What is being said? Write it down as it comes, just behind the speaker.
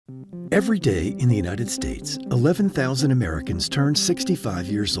Every day in the United States, 11,000 Americans turn 65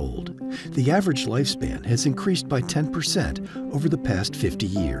 years old. The average lifespan has increased by 10% over the past 50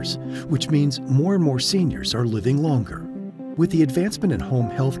 years, which means more and more seniors are living longer. With the advancement in home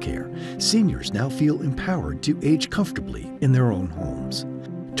health care, seniors now feel empowered to age comfortably in their own homes.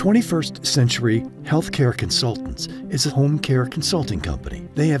 21st Century Healthcare Consultants is a home care consulting company.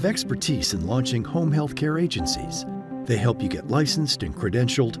 They have expertise in launching home health care agencies. They help you get licensed and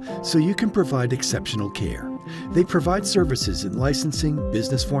credentialed so you can provide exceptional care. They provide services in licensing,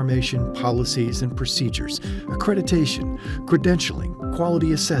 business formation, policies and procedures, accreditation, credentialing,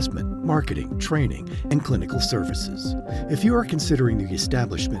 quality assessment, marketing, training, and clinical services. If you are considering the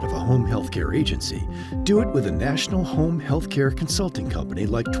establishment of a home healthcare agency, do it with a national home healthcare consulting company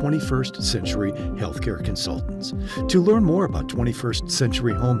like 21st Century Healthcare Consultants. To learn more about 21st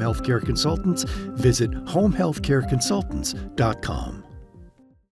Century Home Healthcare Consultants, visit homehealthcareconsultants.com.